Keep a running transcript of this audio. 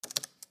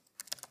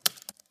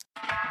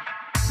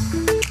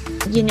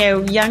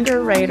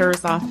Younger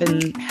writers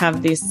often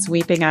have these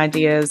sweeping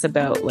ideas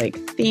about like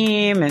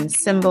theme and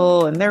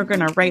symbol, and they're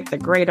going to write the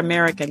great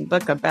American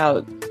book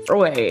about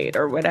Freud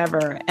or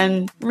whatever.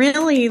 And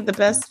really, the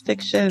best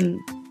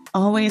fiction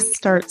always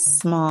starts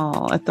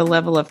small at the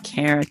level of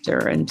character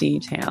and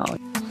detail.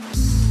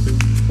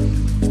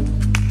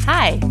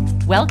 Hi,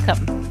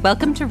 welcome.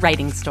 Welcome to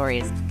Writing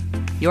Stories,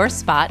 your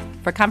spot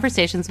for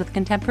conversations with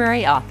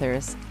contemporary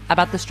authors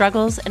about the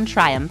struggles and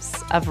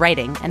triumphs of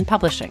writing and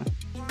publishing.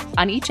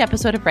 On each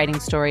episode of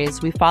Writing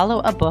Stories, we follow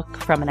a book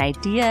from an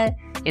idea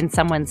in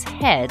someone's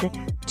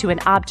head to an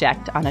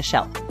object on a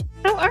shelf.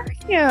 How are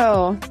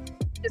you?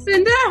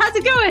 Jacinda, how's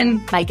it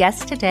going? My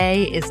guest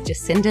today is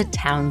Jacinda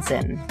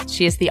Townsend.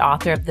 She is the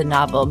author of the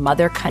novel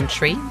Mother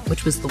Country,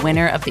 which was the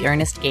winner of the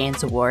Ernest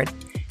Gaines Award,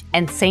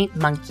 and Saint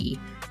Monkey,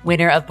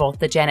 winner of both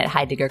the Janet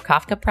Heidegger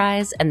Kafka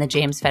Prize and the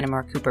James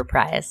Fenimore Cooper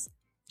Prize.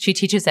 She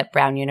teaches at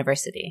Brown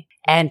University,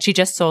 and she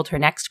just sold her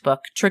next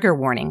book, Trigger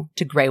Warning,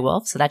 to Grey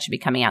Wolf, so that should be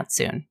coming out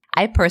soon.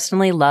 I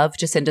personally love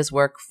Jacinda's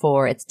work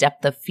for its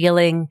depth of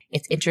feeling,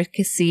 its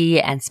intricacy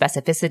and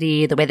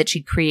specificity, the way that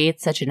she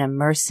creates such an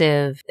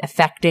immersive,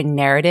 affecting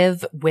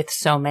narrative with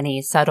so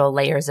many subtle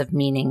layers of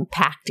meaning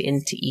packed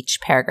into each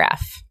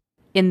paragraph.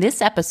 In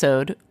this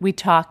episode, we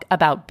talk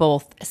about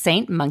both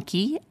Saint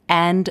Monkey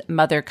and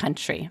Mother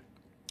Country.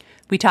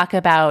 We talk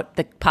about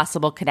the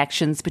possible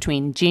connections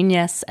between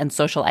genius and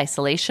social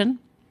isolation.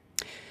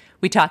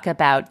 We talk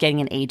about getting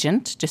an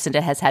agent.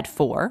 Jacinda has had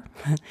 4.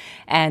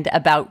 And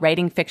about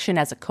writing fiction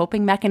as a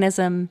coping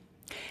mechanism.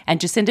 And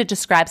Jacinda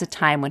describes a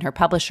time when her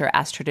publisher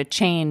asked her to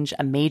change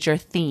a major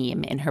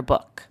theme in her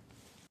book.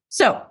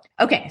 So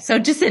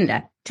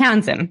Jacinda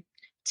Townsend,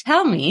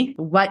 tell me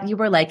what you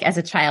were like as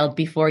a child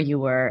before you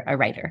were a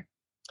writer.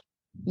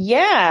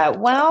 Yeah,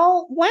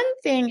 well, one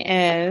thing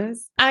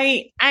is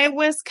I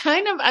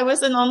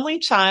was an only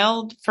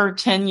child for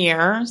 10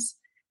 years.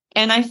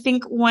 And I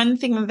think one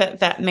thing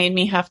that made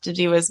me have to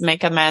do is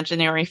make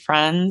imaginary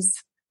friends.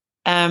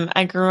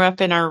 I grew up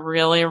in a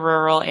really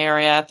rural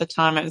area. At the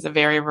time, it was a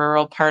very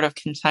rural part of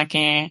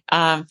Kentucky.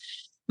 My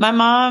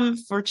mom,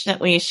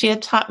 fortunately, she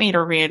had taught me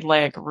to read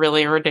like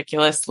really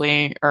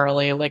ridiculously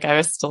early, like I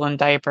was still in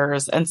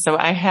diapers. And so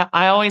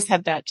I always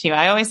had that too.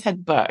 I always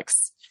had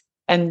books.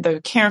 And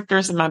the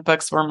characters in my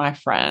books were my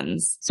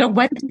friends. So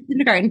what did the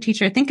kindergarten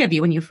teacher think of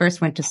you when you first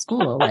went to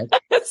school?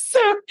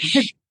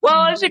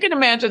 Well, as you can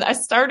imagine, I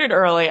started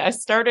early. I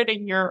started a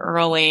year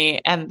early,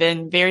 and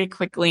then very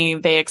quickly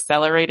they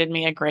accelerated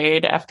me a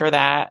grade after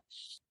that.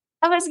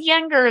 I was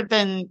younger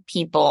than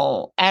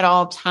people at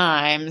all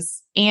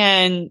times.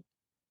 And,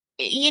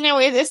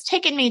 it has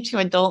taken me to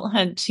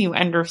adulthood to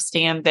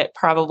understand that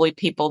probably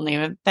people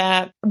knew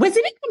that. Was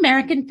it in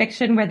American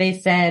fiction where they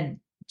said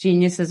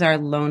geniuses are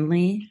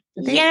lonely?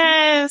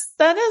 Yes,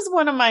 that is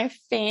one of my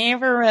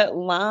favorite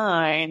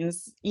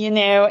lines,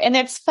 and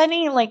it's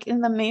funny, like in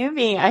the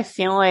movie, I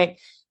feel like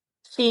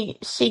she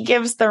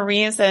gives the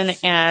reason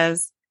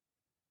as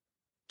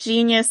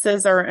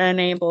geniuses are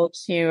unable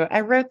to, I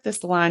wrote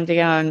this line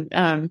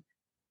down,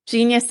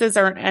 geniuses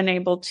are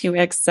unable to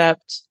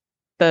accept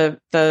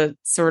the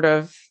sort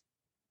of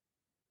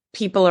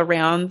people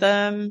around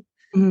them.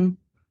 Mm-hmm.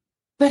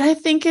 But I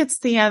think it's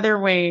the other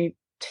way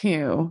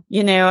too.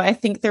 I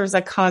think there's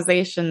a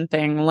causation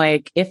thing.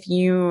 Like if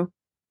you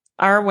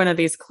are one of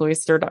these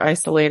cloistered,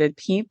 isolated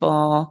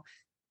people,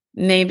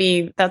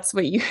 maybe that's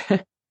what you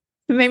have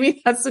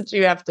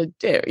to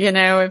do.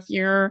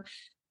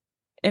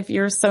 If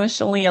you're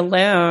socially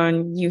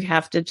alone, you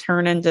have to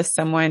turn into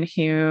someone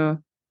who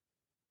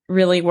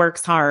really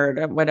works hard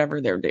at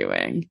whatever they're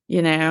doing,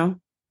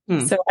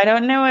 So I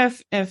don't know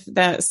if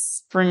that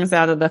springs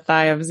out of the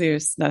thigh of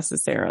Zeus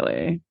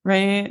necessarily,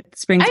 right?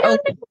 I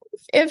don't know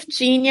if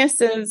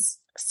geniuses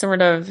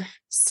sort of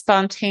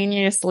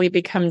spontaneously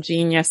become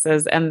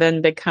geniuses and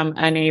then become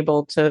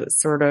unable to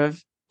sort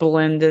of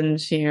blend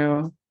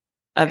into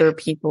other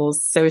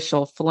people's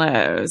social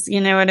flows.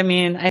 You know what I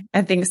mean?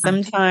 I think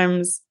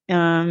sometimes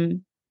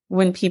when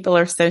people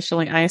are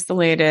socially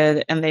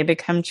isolated and they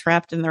become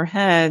trapped in their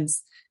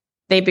heads,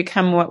 they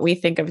become what we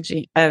think of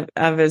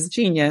as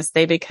genius.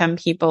 They become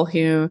people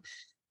who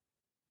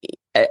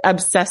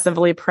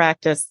obsessively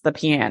practice the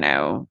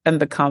piano and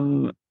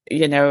become,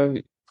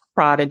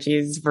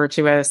 prodigies,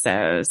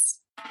 virtuosos.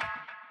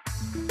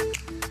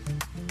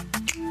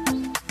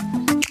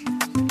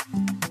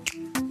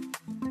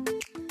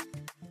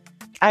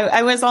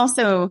 I was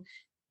also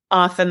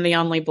often the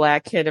only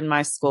Black kid in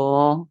my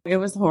school. It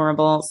was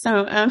horrible.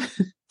 So,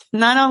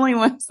 not only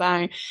was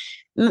I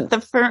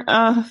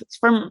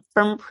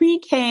from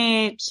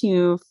pre-K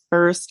to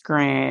first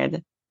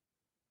grade,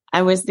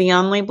 I was the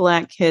only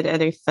Black kid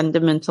at a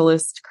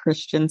fundamentalist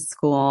Christian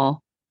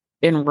school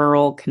in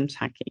rural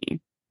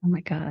Kentucky. Oh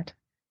my God.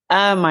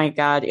 Oh my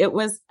God. It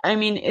was,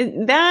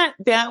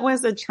 that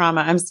was a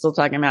trauma I'm still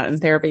talking about in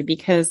therapy,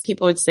 because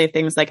people would say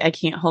things like, I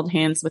can't hold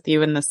hands with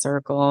you in the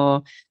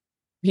circle.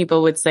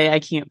 People would say, I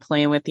can't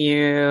play with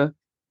you.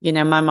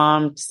 My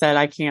mom said,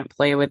 I can't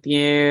play with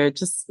you.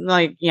 Just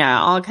like,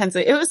 yeah, all kinds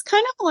of, it was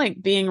kind of like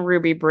being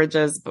Ruby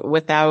Bridges, but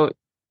without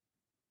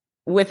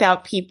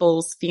without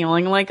people's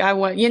feeling like I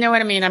was, you know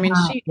what I mean? I mean,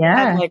 she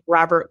had like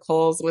Robert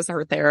Coles was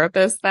her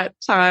therapist that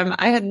time.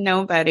 I had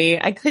nobody.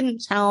 I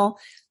couldn't tell.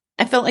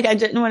 I felt like I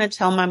didn't want to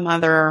tell my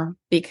mother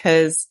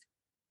because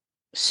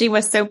she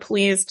was so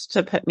pleased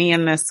to put me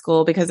in this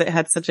school because it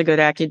had such a good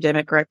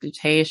academic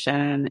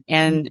reputation.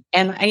 And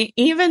I,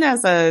 even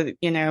as a,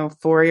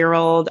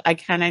 4-year-old, I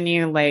kind of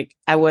knew like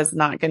I was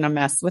not going to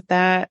mess with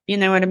that. You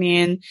know what I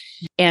mean?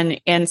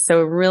 And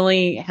so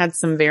really had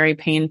some very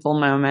painful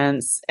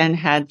moments and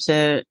had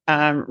to,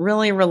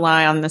 really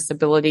rely on this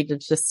ability to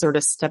just sort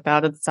of step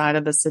outside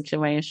of the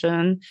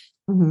situation.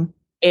 Mm-hmm.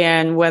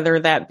 And whether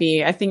that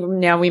be, I think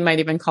now we might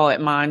even call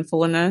it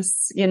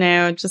mindfulness,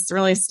 just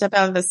really step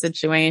out of the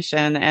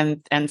situation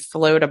and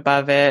float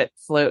above it,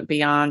 float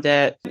beyond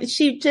it.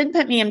 She did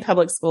put me in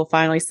public school.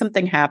 Finally,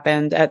 something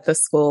happened at the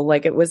school.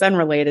 Like it was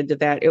unrelated to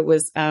that. It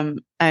was,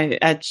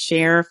 a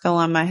chair fell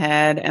on my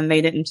head and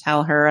they didn't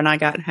tell her. And I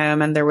got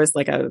home and there was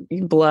like a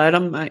blood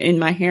in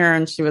my hair.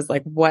 And she was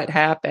like, what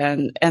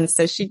happened? And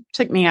so she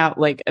took me out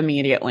like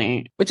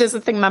immediately, which is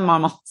the thing my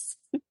mom also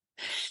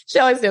she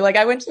always did. Like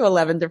I went to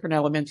 11 different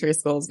elementary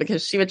schools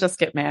because she would just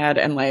get mad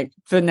and like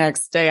the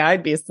next day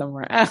I'd be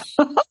somewhere else.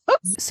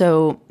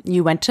 So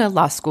you went to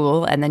law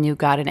school and then you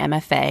got an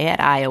MFA at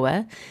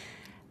Iowa.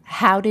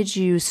 How did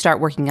you start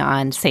working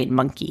on St.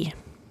 Monkey?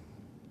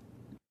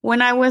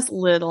 When I was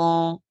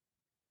little,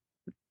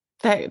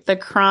 the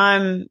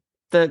crime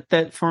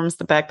that forms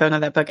the backbone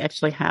of that book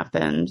actually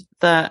happened.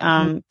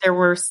 There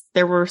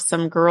were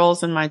some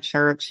girls in my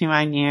church who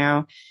I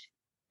knew,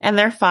 and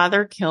their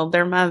father killed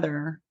their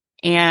mother.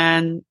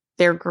 And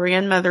their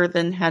grandmother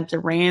then had to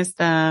raise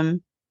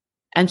them.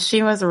 And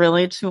she was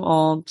really too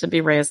old to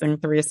be raising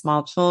 3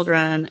 small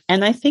children.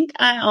 And I think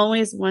I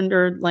always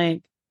wondered,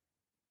 like,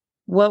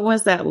 what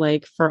was that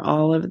like for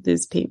all of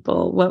these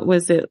people? What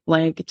was it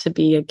like to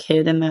be a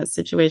kid in that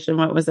situation?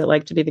 What was it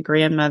like to be the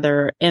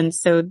grandmother? And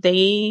so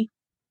they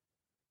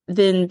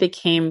then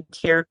became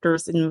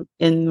characters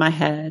in my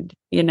head,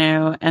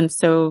 and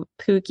so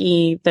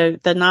Pookie,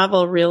 the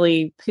novel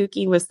really,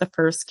 Pookie was the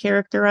first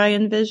character I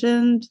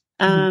envisioned.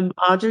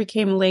 Audrey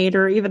came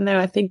later, even though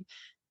I think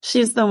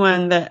she's the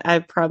one that I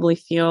probably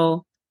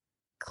feel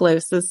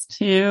closest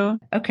to.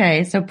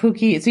 Okay. So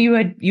Pookie, so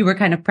you were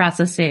kind of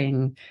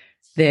processing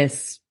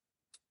this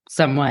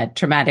somewhat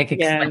traumatic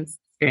experience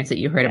that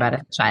you heard about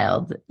as a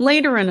child.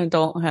 Later in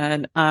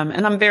adulthood,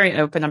 and I'm very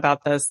open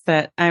about this,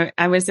 that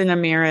I was in a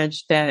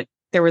marriage that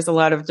there was a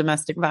lot of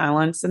domestic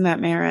violence in that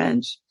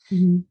marriage.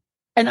 Mm-hmm.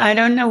 And I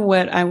don't know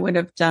what I would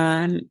have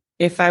done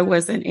if I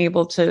wasn't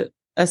able to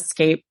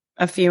escape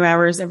a few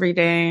hours every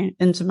day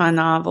into my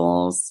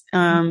novels.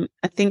 I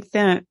think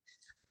that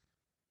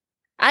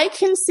I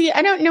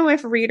don't know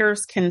if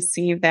readers can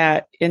see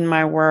that in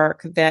my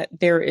work, that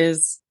there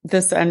is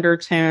this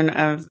undertone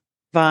of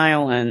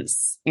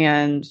violence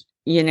and,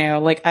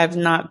 like I've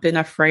not been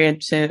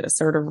afraid to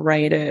sort of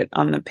write it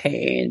on the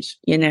page,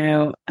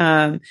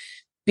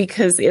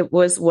 because it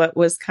was what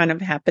was kind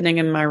of happening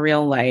in my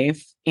real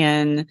life.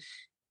 And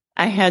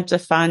I had to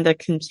find a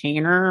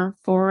container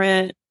for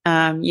it.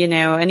 And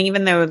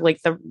even though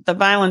like the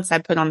violence I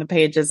put on the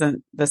page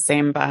isn't the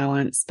same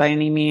violence by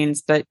any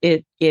means, but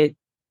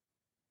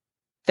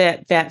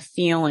that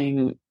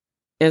feeling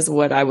is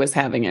what I was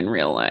having in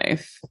real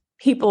life.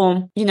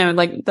 People,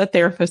 like the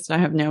therapist I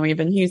have now,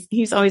 even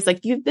he's always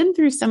like, you've been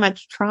through so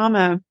much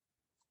trauma.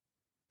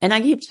 And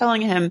I keep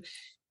telling him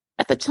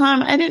at the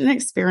time I didn't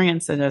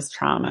experience it as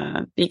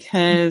trauma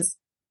because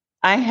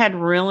I had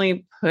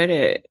really put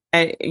it,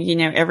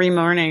 every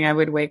morning I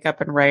would wake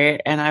up and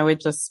write and I would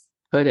just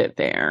put it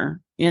there,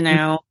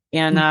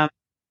 and,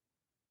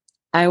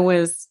 I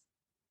was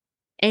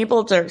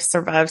able to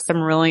survive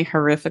some really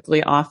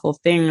horrifically awful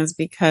things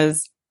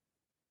because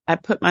I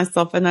put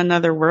myself in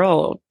another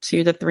world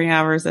 2 to 3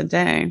 hours a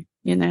day,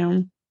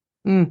 It's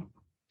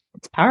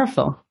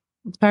powerful.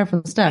 It's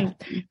powerful stuff.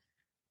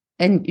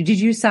 And did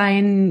you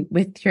sign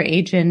with your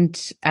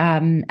agent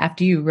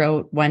after you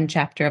wrote one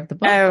chapter of the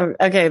book? Oh,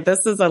 okay.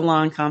 This is a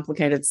long,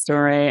 complicated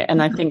story.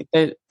 And I think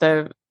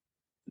the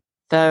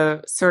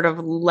sort of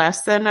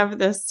lesson of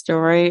this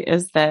story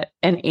is that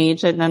an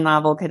agent in a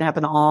novel can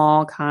happen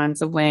all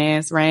kinds of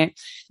ways, right?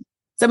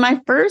 So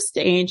my first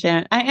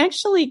agent, I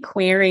actually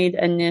queried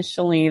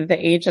initially the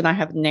agent I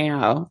have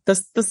now.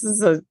 This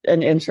is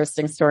an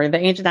interesting story. The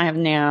agent I have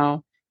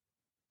now,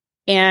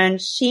 and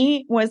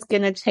she was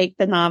going to take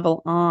the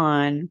novel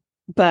on,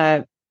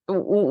 but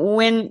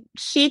when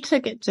she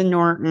took it to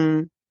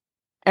Norton,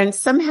 and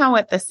somehow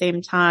at the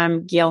same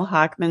time, Gail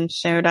Hockman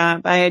showed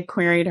up, I had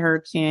queried her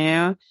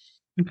too.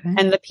 Okay.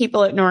 And the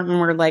people at Norton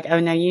were like,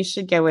 oh, no, you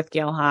should go with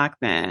Gail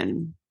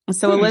Hockman.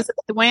 So Elizabeth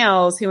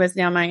Wales, who is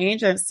now my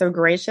agent, so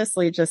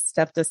graciously just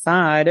stepped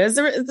aside. This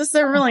is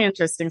a really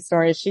interesting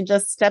story. She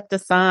just stepped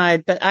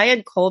aside, but I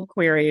had cold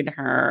queried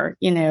her,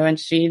 and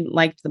she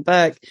liked the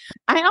book.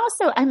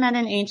 I met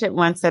an agent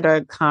once at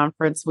a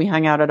conference. We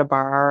hung out at a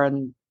bar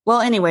and, well,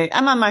 anyway,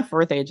 I'm on my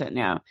 4th agent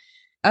now.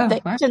 Oh, the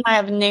agent I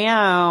have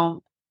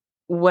now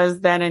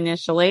was that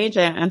initial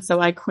agent. And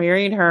so I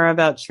queried her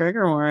about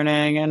trigger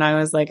warning and I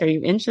was like, are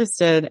you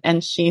interested?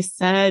 And she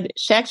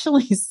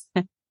actually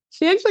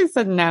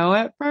said no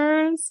at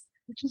first.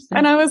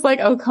 And I was like,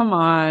 oh, come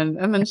on.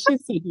 And then she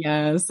said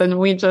yes. And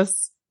we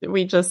just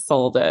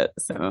sold it.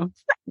 So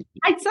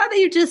I saw that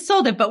you just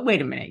sold it, but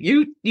wait a minute.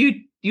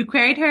 You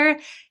queried her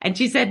and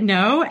she said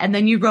no. And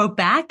then you wrote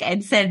back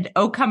and said,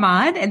 oh, come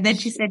on. And then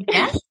she said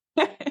yes.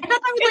 I thought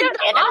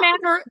that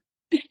was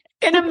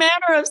in a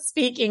matter of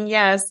speaking,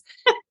 yes.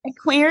 I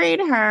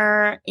queried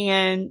her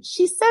and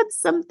she said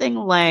something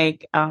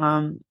like,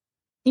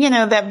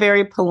 that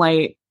very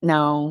polite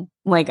no,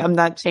 like I'm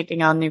not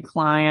taking on new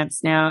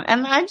clients now.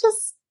 And I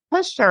just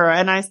pushed her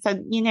and I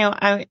said,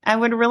 I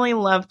would really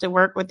love to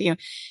work with you.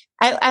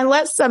 I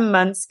let some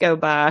months go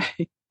by.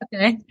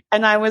 Okay.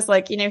 And I was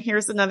like,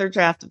 here's another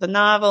draft of the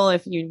novel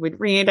if you would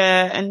read it.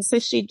 And so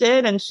she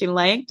did, and she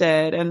liked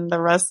it, and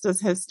the rest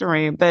is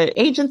history. But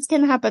agents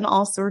can happen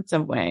all sorts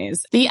of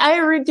ways.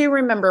 I do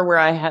remember where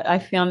I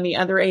found the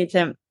other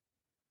agent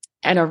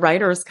at a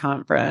writers'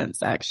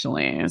 conference,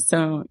 actually.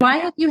 So why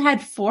have you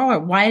had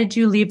 4? Why did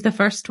you leave the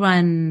first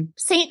one?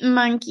 Saint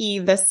Monkey,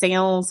 the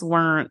sales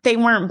weren't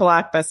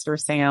blockbuster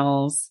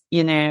sales,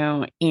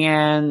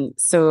 and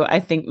so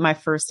I think my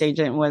first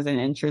agent wasn't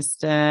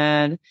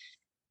interested.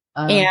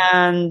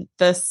 And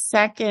the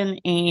second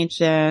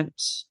agent,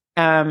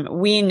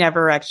 we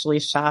never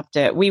actually shopped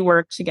it. We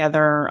worked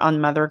together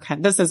on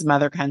This is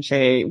Mother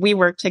Country. We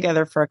worked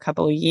together for a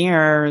couple of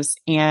years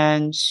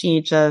and she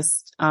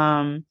just,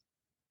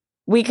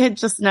 we could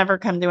just never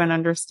come to an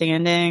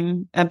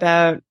understanding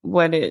about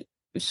what it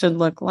should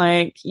look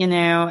like, and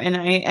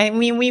I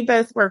mean, we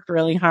both worked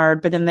really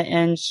hard, but in the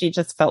end, she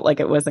just felt like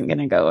it wasn't going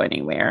to go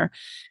anywhere.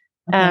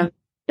 Okay.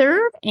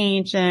 Third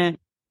agent,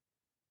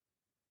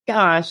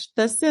 gosh,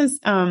 this is,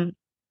 how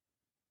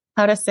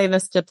to say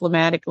this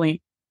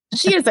diplomatically.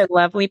 She is a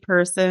lovely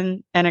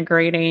person and a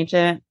great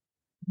agent.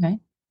 Okay.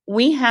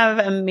 We have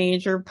a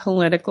major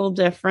political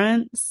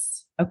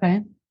difference.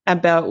 Okay.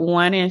 About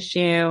one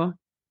issue.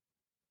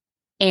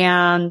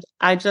 And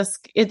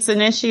it's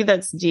an issue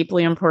that's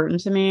deeply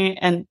important to me.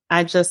 And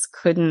I just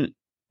couldn't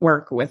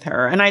work with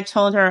her. And I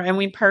told her, and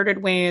we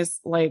parted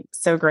ways like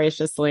so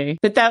graciously,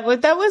 but that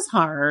was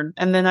hard.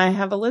 And then I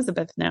have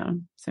Elizabeth now.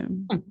 So.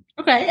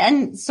 Okay.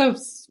 And so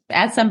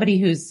as somebody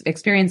who's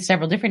experienced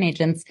several different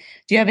agents,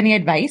 do you have any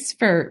advice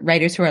for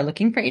writers who are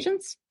looking for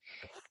agents?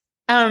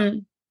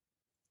 So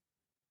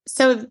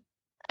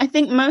I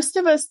think most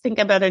of us think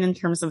about it in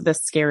terms of the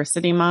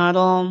scarcity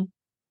model,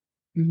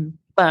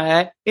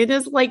 but it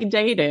is like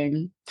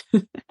dating.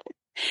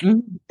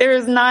 There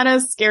is not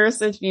as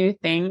scarce as you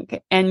think.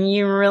 And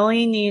you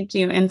really need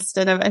to,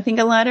 I think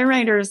a lot of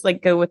writers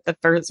like go with the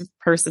first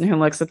person who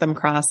looks at them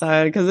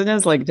cross-eyed because it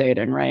is like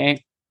dating,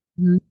 right?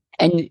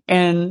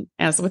 And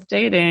as with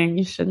dating,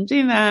 you shouldn't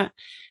do that.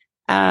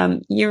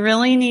 You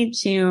really need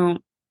to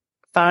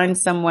find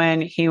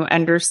someone who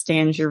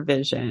understands your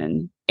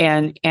vision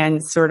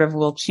and sort of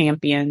will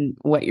champion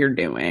what you're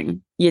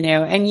doing,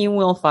 and you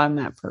will find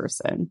that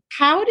person.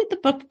 How did the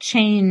book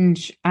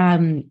change,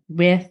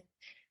 with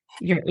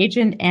your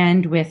agent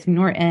and with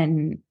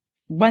Norton?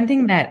 One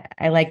thing that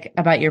I like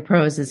about your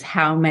prose is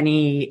how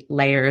many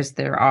layers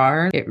there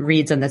are. It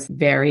reads on this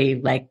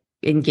very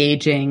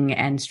engaging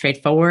and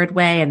straightforward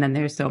way. And then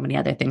there's so many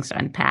other things to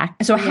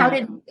unpack. So how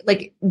do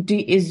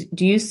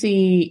you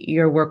see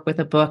your work with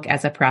a book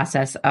as a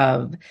process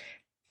of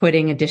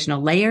putting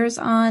additional layers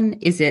on?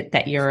 Is it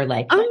that you're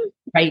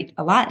write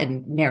a lot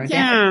and narrow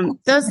down?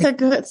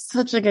 That's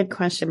such a good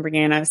question,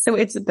 Brianna. So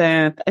it's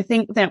both. I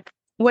think that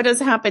what has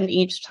happened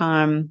each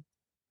time,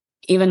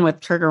 even with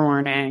trigger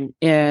warning,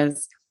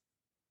 is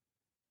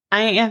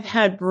I have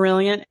had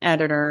brilliant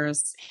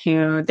editors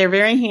who they're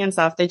very hands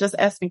off. They just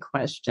ask me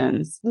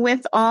questions.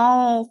 With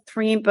all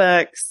 3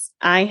 books,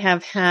 I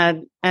have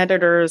had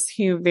editors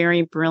who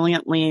very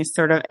brilliantly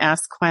sort of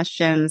ask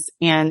questions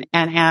and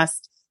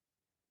asked,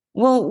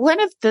 well, what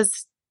if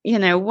this,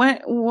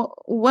 what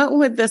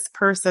would this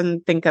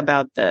person think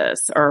about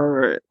this?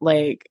 Or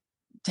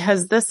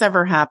has this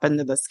ever happened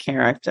to this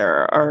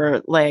character?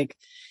 Or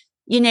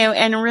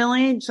and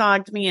really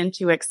jogged me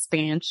into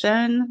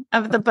expansion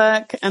of the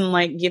book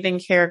and giving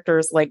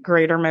characters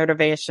greater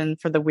motivation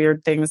for the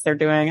weird things they're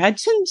doing. I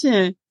tend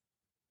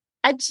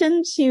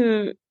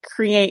to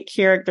create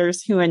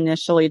characters who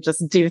initially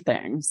just do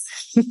things,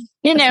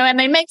 and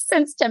they make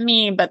sense to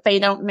me, but they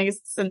don't make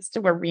sense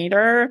to a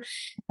reader.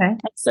 Okay.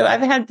 So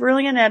I've had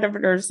brilliant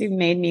editors who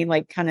made me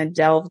kind of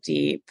delve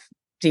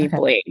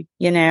deeply,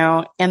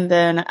 and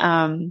then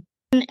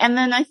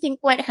I think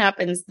what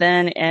happens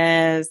then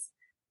is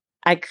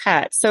I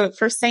cut. So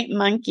for Saint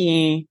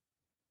Monkey,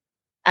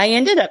 I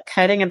ended up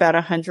cutting about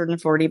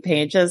 140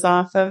 pages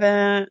off of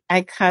it.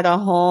 I cut a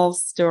whole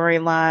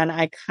storyline.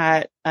 I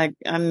cut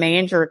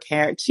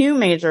two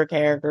major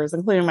characters,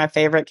 including my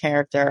favorite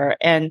character.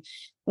 And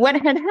what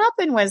had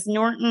happened was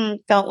Norton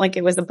felt like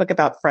it was a book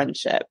about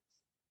friendship.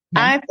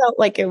 Yeah. I felt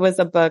like it was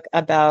a book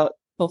about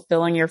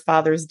fulfilling your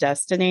father's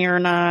destiny or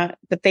not.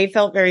 But they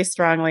felt very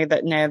strongly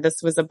that no,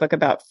 this was a book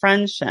about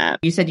friendship.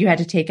 You said you had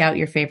to take out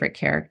your favorite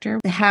character.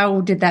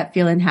 How did that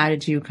feel, and how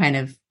did you kind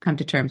of come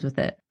to terms with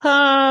it?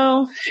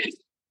 Oh,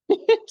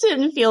 it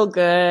didn't feel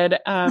good.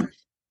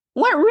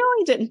 What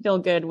really didn't feel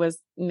good was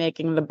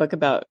making the book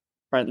about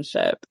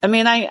friendship. I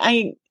mean,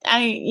 I,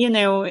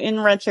 in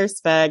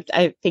retrospect,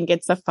 I think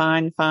it's a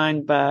fine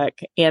book.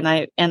 And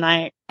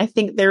I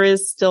think there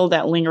is still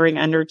that lingering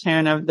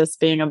undertone of this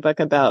being a book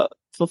about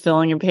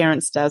fulfilling a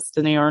parent's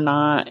destiny or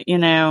not,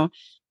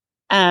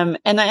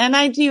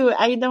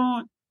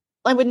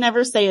 I would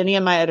never say any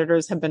of my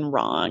editors have been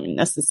wrong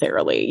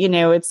necessarily.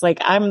 It's like,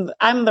 I'm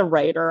the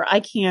writer.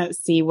 I can't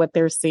see what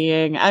they're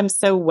seeing. I'm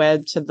so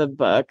wed to the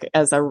book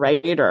as a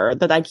writer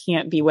that I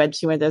can't be wed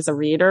to it as a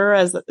reader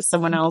as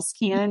someone else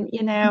can,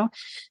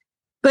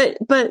 But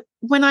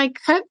when I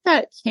cut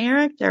that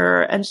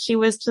character and she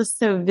was just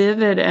so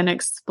vivid and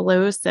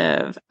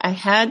explosive, I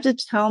had to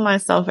tell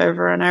myself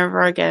over and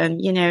over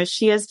again,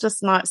 she is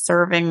just not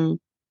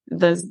serving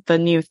the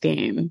new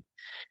theme.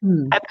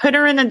 I put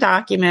her in a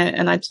document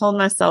and I told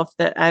myself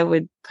that I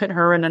would put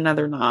her in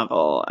another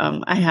novel.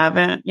 I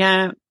haven't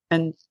yet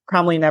and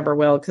probably never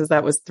will because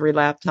that was 3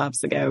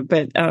 laptops ago,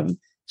 but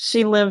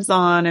she lives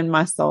on in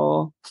my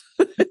soul.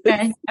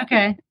 Okay.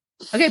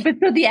 But so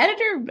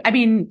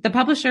the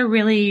publisher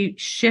really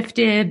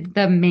shifted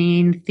the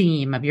main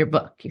theme of your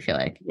book, you feel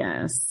like?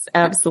 Yes,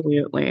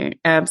 absolutely.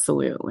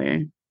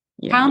 Absolutely.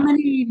 Yeah. How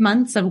many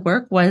months of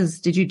work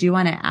did you do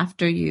on it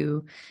after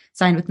you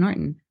signed with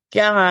Norton?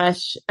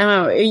 Gosh,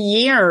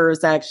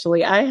 years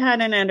actually. I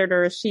had an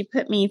editor. She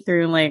put me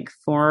through like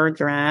 4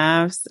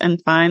 drafts. And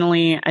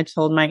finally I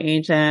told my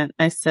agent,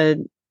 I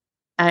said,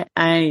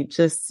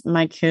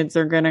 my kids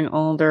are getting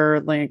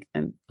older. Like,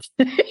 and,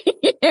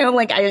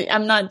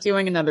 I'm not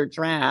doing another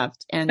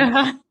draft. And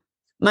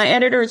my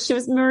editor, she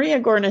was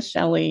Maria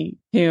Gornicelli,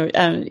 who,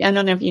 I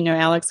don't know if you know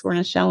Alex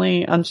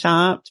Gornicelli on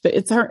Chopped, but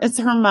it's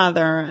her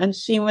mother. And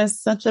she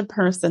was such a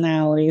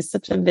personality,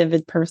 such a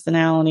vivid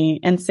personality.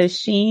 And so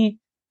she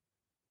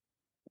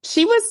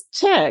was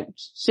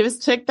ticked. She was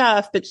ticked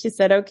off, but she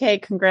said, okay,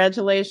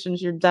 congratulations,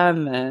 you're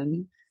done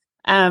then.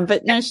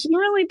 But no, she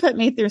really put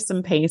me through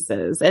some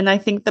paces. And I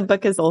think the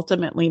book is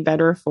ultimately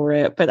better for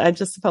it. But I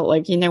just felt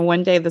like,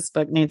 one day this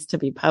book needs to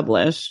be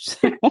published.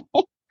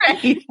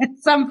 Right. At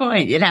some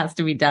point, it has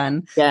to be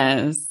done.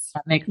 Yes.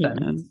 That makes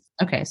sense.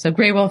 Okay. So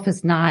Grey Wolf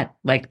is not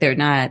they're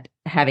not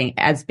having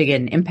as big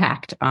an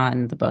impact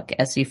on the book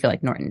as you feel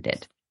like Norton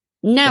did.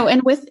 No.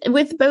 And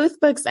with both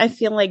books, I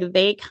feel like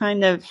they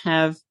kind of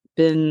have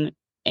been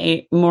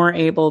more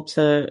able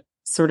to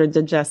sort of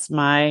digest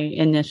my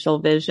initial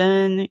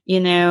vision,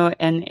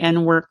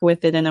 and work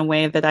with it in a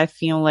way that I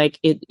feel like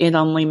it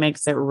only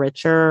makes it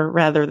richer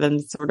rather than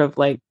sort of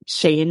like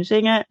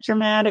changing it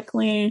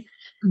dramatically.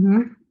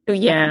 Mm-hmm. So,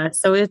 yeah.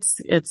 So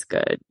it's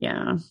good.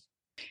 Yeah.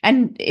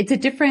 And there's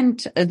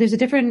a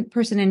different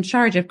person in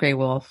charge of Grey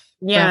Wolf.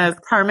 Yeah,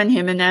 Carmen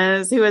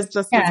Jimenez, who is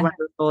just as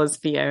wonderful as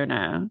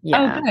Fiona.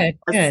 Yeah. Oh, good.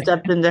 I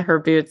stepped into her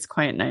boots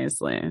quite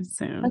nicely.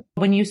 So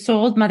when you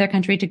sold Mother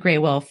Country to Grey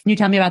Wolf, can you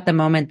tell me about the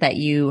moment that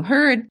you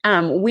heard?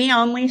 We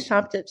only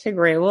shopped it to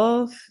Grey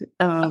Wolf,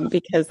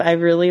 because I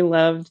really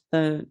loved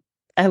the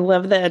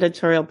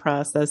editorial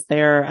process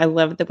there. I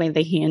loved the way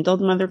they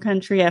handled Mother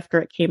Country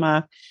after it came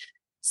off.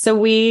 So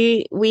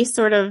we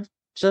sort of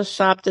just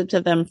shopped it to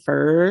them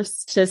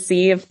first to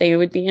see if they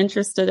would be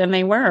interested, and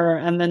they were.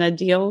 And then a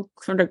deal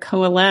sort of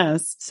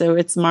coalesced. So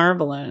it's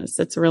marvelous.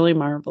 It's really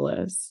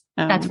marvelous.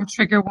 That's for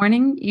trigger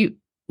warning?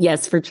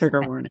 Yes, for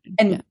trigger warning.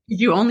 And did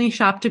you only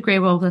shop to Grey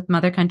Wolf with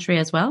Mother Country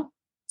as well?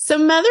 So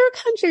Mother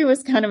Country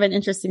was kind of an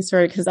interesting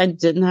story because I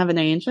didn't have an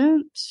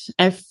agent.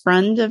 A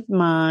friend of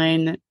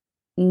mine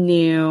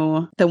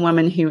knew the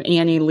woman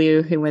Annie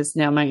Liu, who was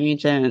now my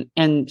agent,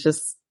 and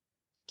just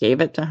gave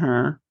it to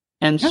her.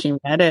 And she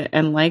read it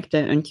and liked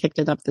it and kicked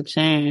it up the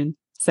chain.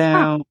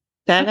 So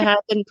that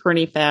happened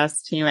pretty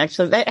fast too.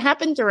 Actually, that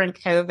happened during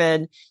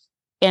COVID.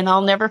 And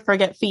I'll never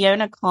forget,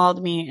 Fiona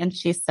called me and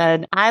she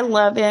said, I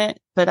love it,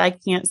 but I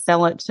can't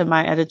sell it to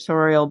my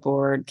editorial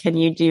board. Can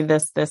you do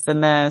this, this,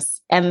 and this?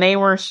 And they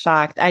were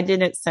shocked. I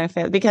did it so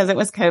fast because it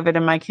was COVID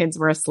and my kids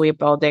were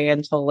asleep all day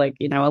until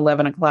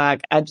 11 o'clock.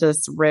 I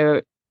just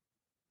wrote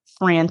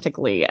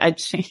frantically.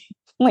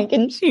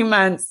 In 2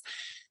 months.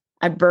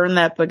 I burned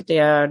that book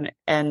down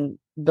and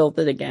built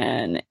it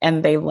again,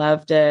 and they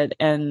loved it.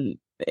 And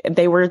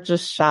they were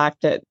just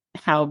shocked at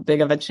how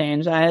big of a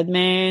change I had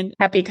made.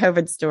 Happy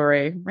COVID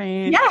story,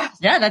 right?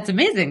 Yeah, that's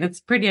amazing. That's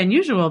pretty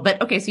unusual. But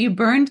okay, so you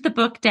burned the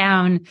book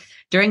down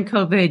during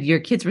COVID. Your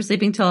kids were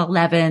sleeping till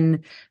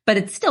 11, but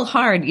it's still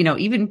hard.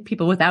 Even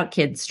people without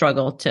kids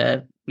struggle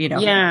to,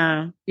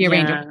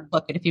 rearrange a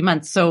book in a few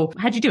months. So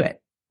how'd you do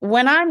it?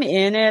 When I'm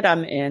in it,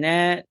 I'm in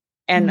it.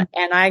 And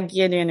I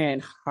get in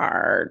it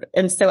hard.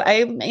 And so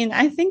I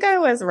think I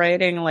was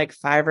writing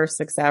 5 or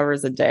 6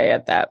 hours a day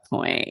at that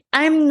point.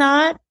 I'm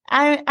at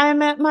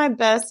my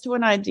best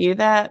when I do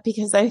that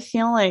because I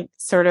feel like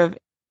sort of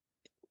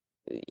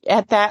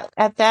at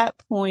that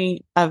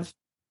point of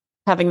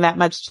having that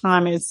much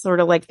time. Is sort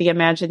of like the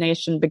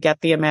imagination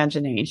beget the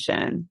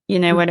imagination. You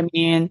know what I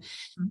mean?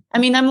 I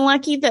mean, I'm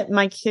lucky that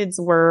my kids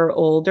were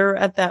older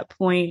at that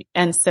point,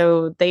 and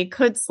so they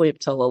could sleep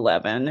till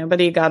 11.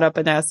 Nobody got up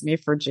and asked me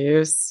for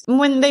juice.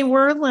 When they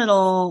were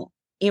little,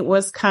 it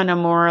was kind of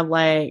more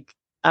like,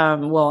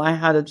 well, I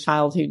had a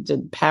child who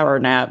did power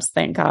naps,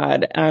 thank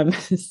God.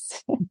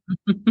 So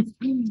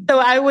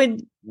I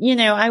would,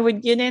 I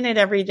would get in it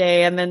every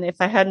day. And then if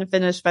I hadn't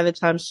finished by the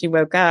time she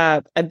woke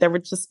up, there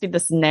would just be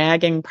this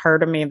nagging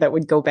part of me that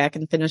would go back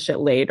and finish it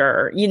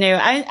later.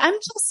 I'm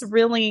just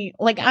really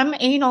like, I'm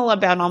anal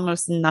about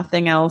almost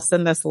nothing else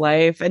in this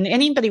life. And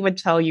anybody would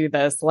tell you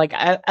this, like,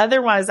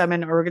 otherwise I'm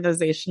an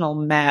organizational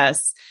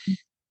mess.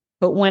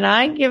 But when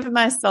I give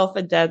myself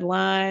a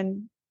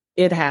deadline,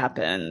 it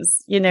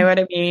happens. You know what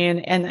I mean?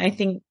 And I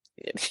think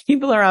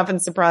people are often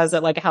surprised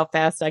at like how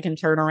fast I can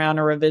turn around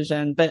a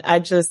revision, but I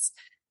just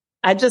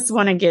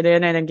want to get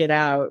in it and get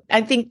out. I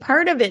think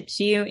part of it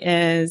too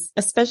is,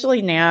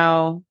 especially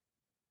now,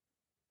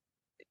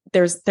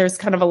 there's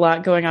kind of a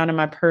lot going on in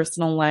my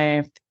personal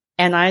life,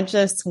 and I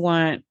just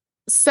want,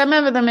 some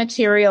of the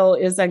material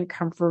is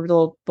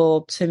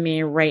uncomfortable to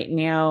me right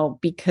now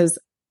because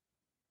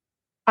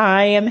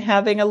I am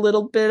having a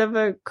little bit of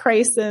a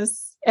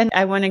crisis. And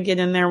I want to get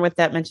in there with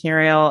that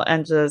material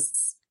and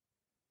just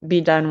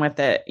be done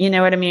with it. You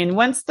know what I mean?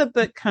 Once the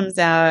book comes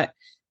out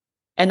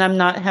and I'm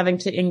not having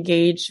to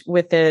engage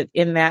with it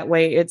in that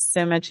way, it's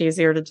so much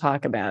easier to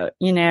talk about.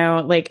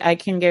 Like I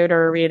can go to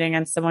a reading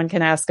and someone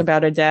can ask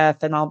about a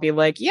death and I'll be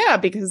like, yeah,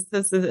 because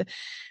this is,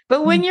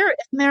 but when you're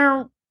in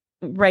there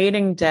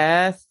writing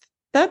death,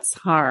 that's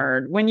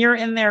hard. When you're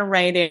in there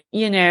writing,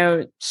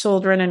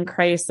 children in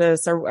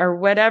crisis or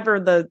whatever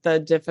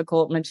the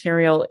difficult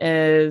material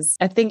is,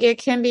 I think it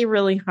can be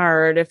really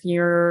hard if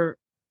your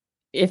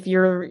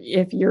real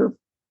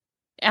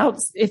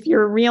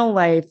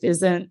life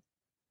isn't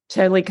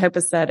totally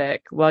copacetic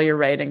while you're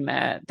writing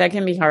that. That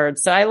can be hard.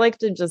 So I like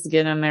to just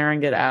get in there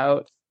and get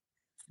out.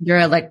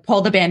 You're like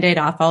pull the Band-Aid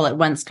off all at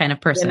once kind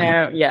of person.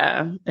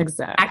 Yeah,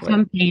 exactly.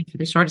 Maximum pain for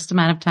the shortest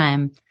amount of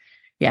time.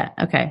 Yeah.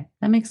 Okay.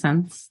 That makes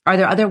sense. Are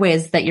there other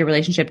ways that your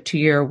relationship to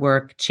your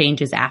work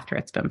changes after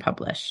it's been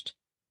published?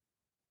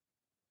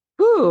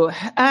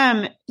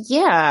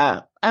 Yeah.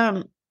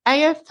 I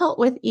have felt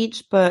with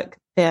each book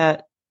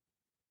that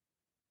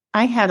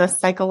I had a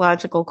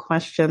psychological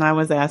question I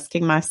was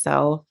asking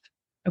myself.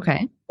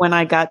 Okay. When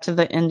I got to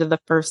the end of the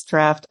first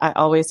draft, I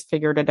always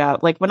figured it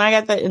out. Like when I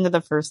got to the end of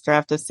the first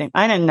draft,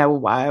 I didn't know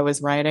why I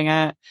was writing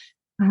it.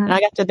 And I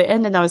got to the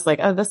end and I was like,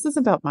 oh, this is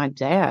about my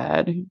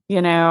dad,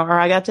 or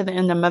I got to the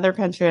end of Mother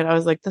Country and I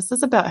was like, this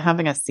is about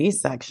having a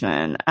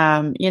C-section.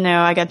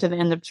 I got to the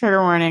end of Trigger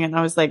Warning and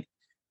I was like,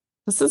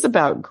 this is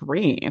about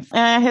grief.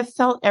 And I have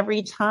felt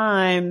every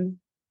time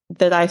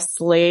that I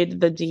slayed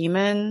the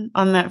demon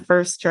on that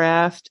first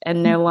draft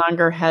and no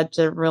longer had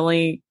to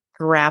really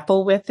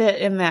grapple with it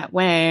in that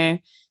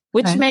way,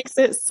 which makes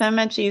it so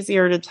much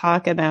easier to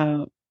talk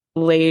about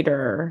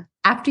later.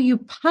 After you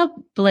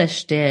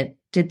published it,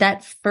 did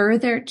that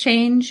further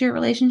change your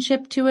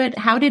relationship to it?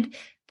 How did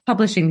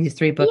publishing these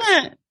 3 books?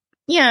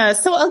 Yeah.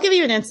 So I'll give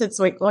you an instance,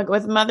 like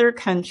with Mother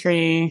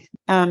Country,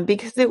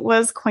 because it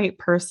was quite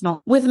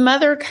personal. With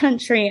Mother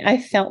Country, I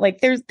felt like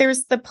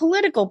there's the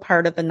political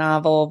part of the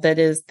novel that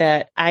is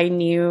that I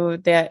knew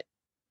that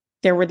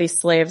there were these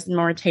slaves in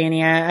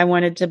Mauritania. I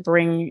wanted to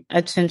bring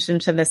attention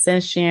to this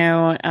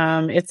issue.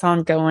 It's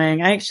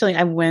ongoing. I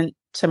went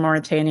to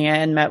Mauritania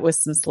and met with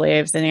some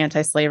slaves and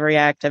anti-slavery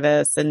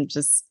activists and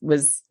just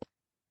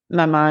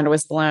my mind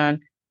was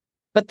blown.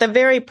 But the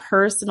very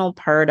personal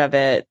part of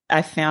it,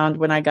 I found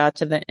when I got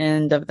to the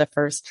end of the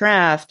first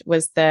draft,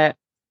 was that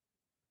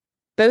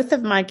both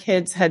of my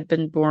kids had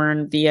been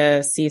born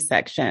via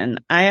C-section.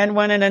 I had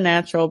wanted a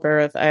natural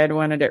birth. I had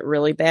wanted it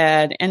really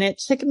bad. And it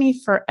took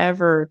me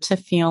forever to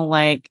feel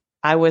like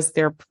I was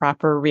their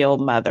proper real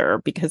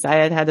mother because I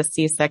had had a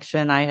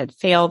C-section. I had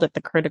failed at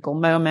the critical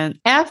moment.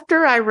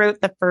 After I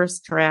wrote the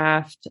first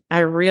draft, I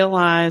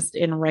realized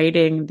in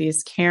writing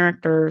these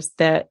characters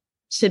that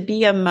to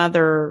be a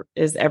mother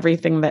is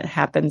everything that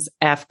happens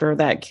after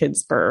that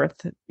kid's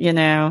birth, And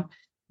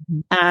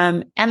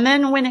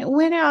then when it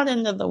went out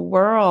into the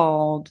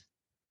world,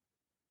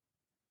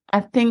 I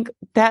think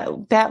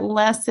that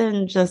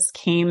lesson just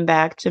came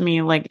back to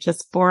me like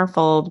just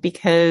fourfold,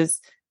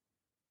 because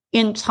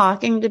in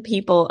talking to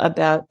people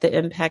about the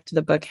impact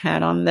the book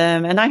had on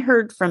them, and I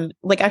heard from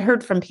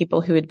people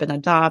who had been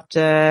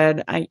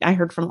adopted. I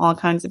heard from all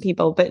kinds of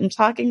people, but in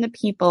talking to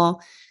people,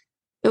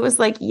 it was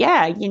like,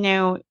 yeah,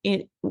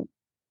 the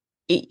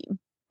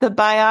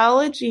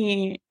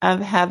biology of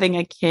having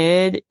a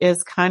kid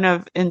is kind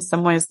of in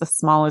some ways the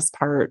smallest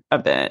part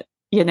of it,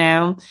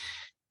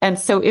 And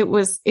so it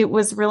was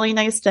really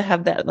nice to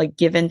have that like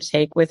give and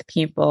take with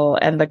people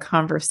and the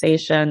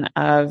conversation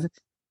of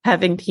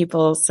having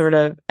people sort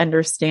of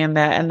understand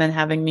that and then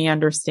having me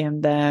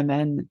understand them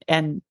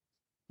and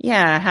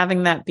yeah,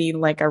 having that be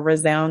like a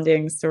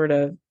resounding sort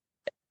of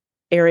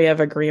area of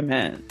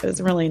agreement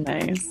is really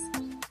nice.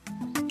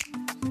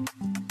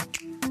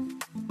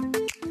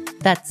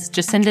 That's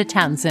Jacinda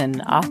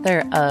Townsend,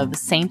 author of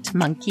Saint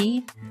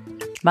Monkey,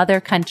 Mother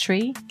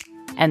Country,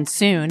 and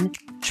soon,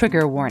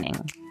 Trigger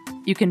Warning.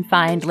 You can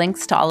find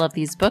links to all of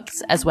these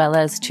books, as well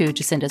as to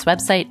Jacinda's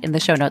website, in the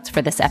show notes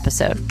for this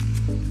episode.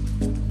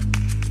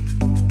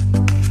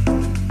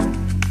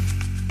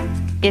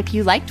 If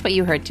you liked what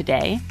you heard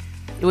today,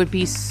 it would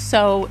be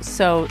so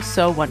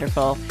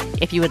wonderful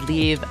if you would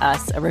leave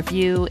us a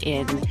review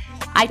in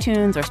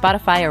iTunes or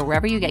Spotify or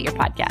wherever you get your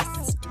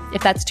podcasts.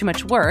 If that's too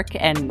much work,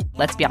 and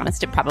let's be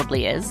honest, it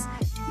probably is,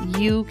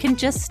 you can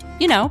just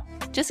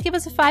give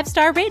us a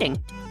 5-star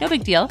rating. No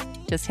big deal.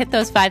 Just hit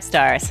those 5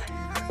 stars.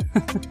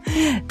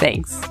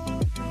 Thanks.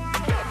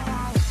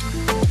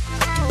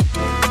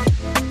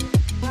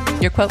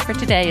 Your quote for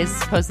today is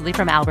supposedly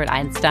from Albert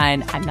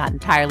Einstein. I'm not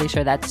entirely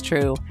sure that's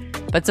true,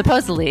 but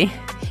supposedly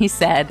he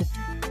said,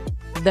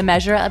 "The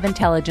measure of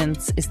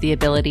intelligence is the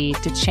ability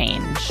to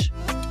change."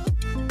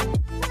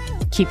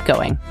 Keep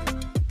going.